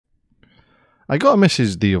I got a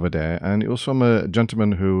message the other day, and it was from a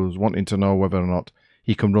gentleman who was wanting to know whether or not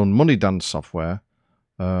he can run Moneydance software,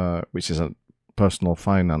 which is a personal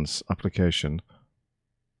finance application,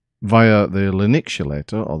 via the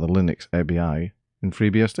Linuxulator or the Linux ABI in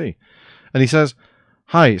FreeBSD. And he says,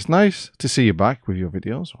 "Hi, it's nice to see you back with your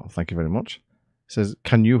videos." Well, thank you very much. He says,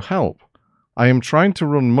 "Can you help? I am trying to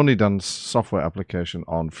run Moneydance software application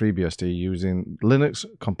on FreeBSD using Linux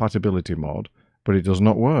compatibility mode, but it does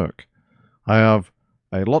not work. I have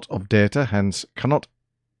a lot of data, hence cannot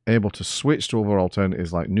able to switch to other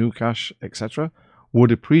alternatives like Nucache, etc.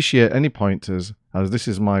 Would appreciate any pointers, as this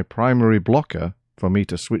is my primary blocker for me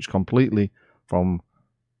to switch completely from,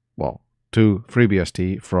 well, to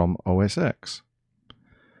FreeBSD from OS X."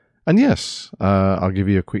 And yes, I'll give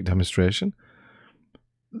you a quick demonstration.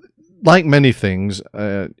 Like many things,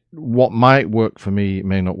 what might work for me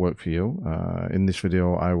may not work for you. In this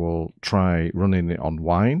video, I will try running it on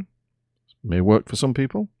Wine. May work for some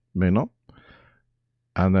people, may not.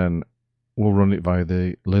 And then we'll run it via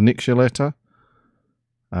the Linuxulator.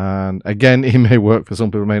 And again, it may work for some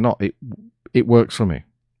people, may not. It works for me.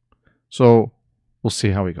 So we'll see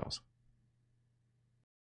how it goes.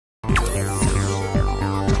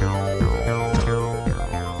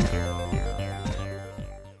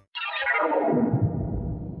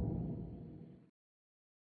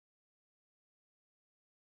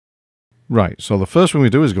 Right, so the first thing we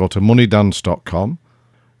do is go to moneydance.com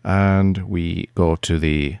and we go to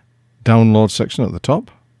the download section at the top,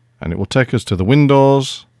 and it will take us to the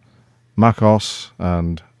Windows, macOS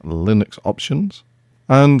and Linux options.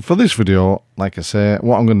 And for this video, like I say,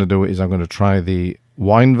 what I'm going to do is I'm going to try the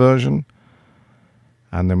Wine version,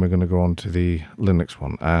 and then we're going to go on to the Linux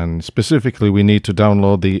one. And specifically, we need to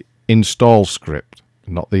download the install script,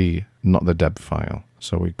 not the deb file.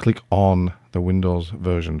 So we click on the Windows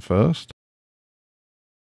version first.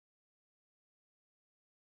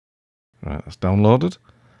 Right, that's downloaded.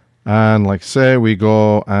 And like I say, we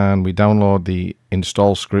go and we download the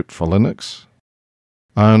install script for Linux.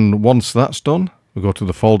 And once that's done, we go to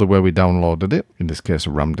the folder where we downloaded it, in this case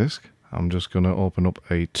a RAM disk. I'm just going to open up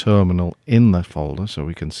a terminal in that folder so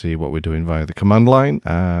we can see what we're doing via the command line.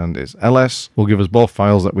 And it's ls will give us both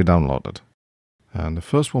files that we downloaded. And the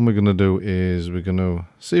first one we're going to do is we're going to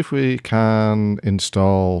see if we can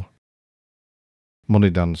install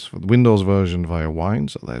Moneydance for the Windows version via Wine.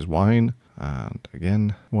 So there's Wine, and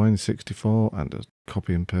again Wine 64, and just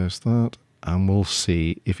copy and paste that, and we'll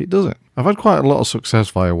see if it does it. I've had quite a lot of success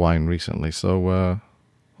via Wine recently, so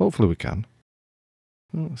hopefully we can.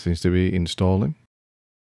 Well, it seems to be installing.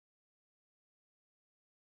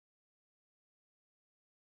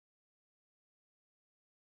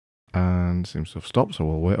 And seems to have stopped, so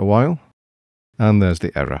we'll wait a while. And there's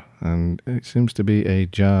the error, and it seems to be a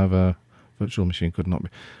Java virtual machine. Could not be.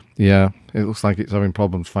 Yeah, it looks like it's having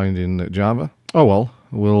problems finding Java. Oh well,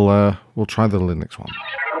 we'll try the Linux one.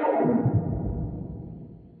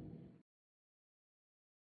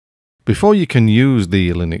 Before you can use the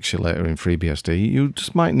Linuxulator in FreeBSD, you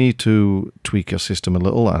just might need to tweak your system a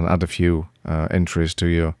little and add a few entries to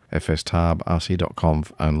your fs tab,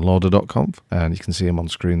 rc.conf and loader.conf, and you can see them on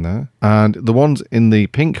screen there. And the ones in the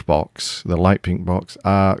pink box, the light pink box,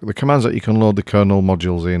 are the commands that you can load the kernel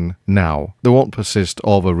modules in now. They won't persist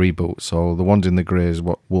over reboot, so the ones in the grey is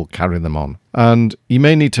what will carry them on. And you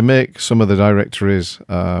may need to make some of the directories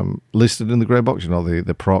listed in the grey box, you know,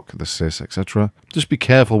 the proc, the sys, etc. Just be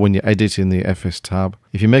careful when you're editing the fs tab.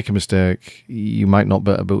 If you make a mistake, you might not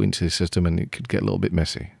better boot into the system and it could get a little bit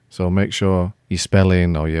messy. So make sure your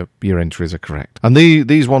spelling or your entries are correct. And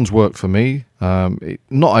these ones work for me.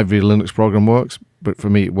 Not every Linux program works, but for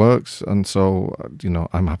me it works. And so, you know,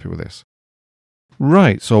 I'm happy with this.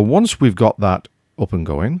 Right, so once we've got that up and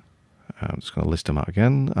going, I'm just going to list them out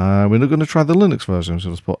again. We're going to try the Linux version. So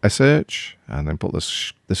let's put sh and then put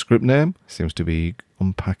the script name. Seems to be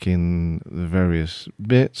unpacking the various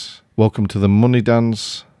bits. Welcome to the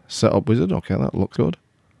Moneydance setup wizard. Okay, that looks good.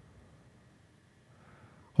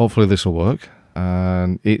 Hopefully this will work.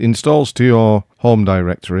 And it installs to your home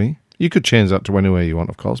directory. You could change that to anywhere you want,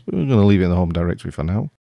 of course, but we're going to leave it in the home directory for now.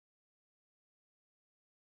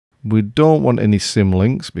 We don't want any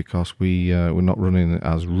symlinks because we're not running it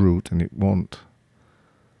as root, and it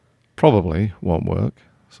probably won't work.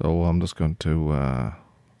 So I'm just going to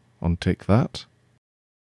untick that.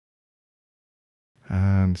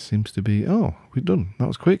 And seems to be, oh, we're done. That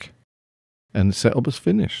was quick. And the setup is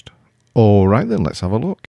finished. All right then, let's have a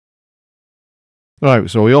look. Right,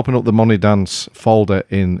 so we open up the Moneydance folder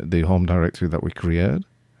in the home directory that we created.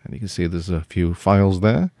 And you can see there's a few files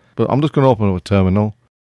there. But I'm just going to open up a terminal.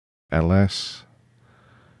 ls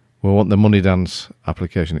We want the Moneydance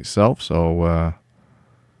application itself, so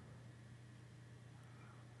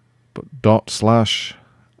put /Moneydance,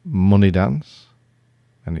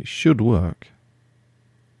 and it should work.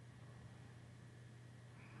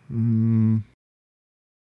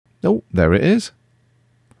 Oh, there it is.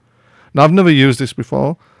 Now, I've never used this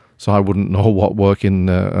before, so I wouldn't know what working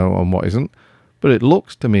and what isn't, but it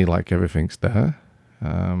looks to me like everything's there.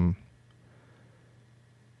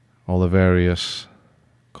 All the various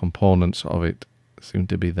components of it seem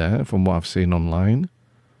to be there from what I've seen online.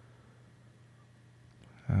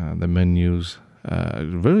 The menus,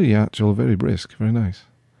 very brisk, very nice.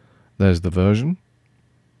 There's the version.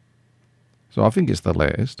 So I think it's the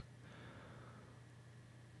latest.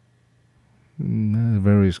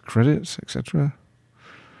 Various credits, etc.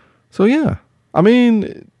 So yeah, I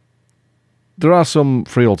mean, there are some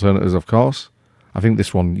free alternatives, of course. I think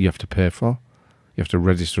this one you have to pay for. You have to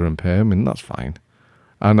register and pay. I mean, that's fine.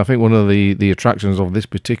 And I think one of the attractions of this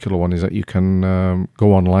particular one is that you can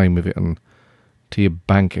go online with it and to your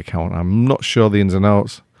bank account. I'm not sure the ins and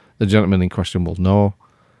outs. The gentleman in question will know.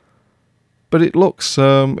 But it looks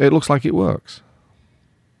like it works.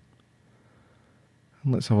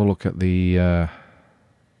 Let's have a look at the...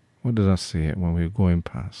 where did I see it when we were going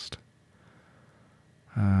past?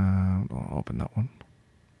 I'll open that one.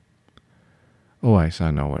 Oh, yes,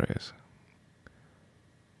 I know where it is.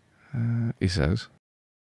 It says...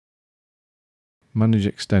 Manage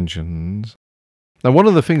extensions. Now, one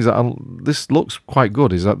of the things that this looks quite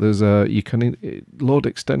good is that there's you can load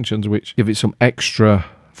extensions which give it some extra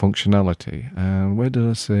functionality. And where did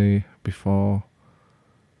I say before?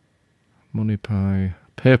 MoneyPy,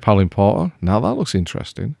 PayPal importer. Now that looks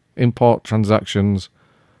interesting. Import transactions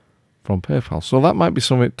from PayPal. So that might be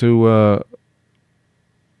something to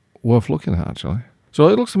worth looking at, actually. So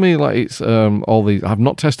it looks to me like it's all these. I've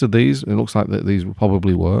not tested these. It looks like that these will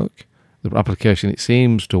probably work. The application, it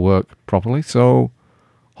seems to work properly. So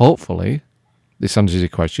hopefully this answers your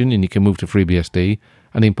question and you can move to FreeBSD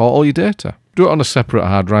and import all your data. Do it on a separate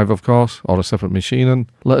hard drive, of course, or a separate machine, and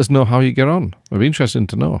let us know how you get on. It'd be interesting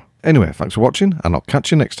to know. Anyway, thanks for watching, and I'll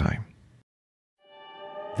catch you next time.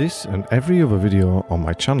 This and every other video on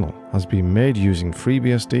my channel has been made using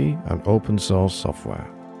FreeBSD and open source software.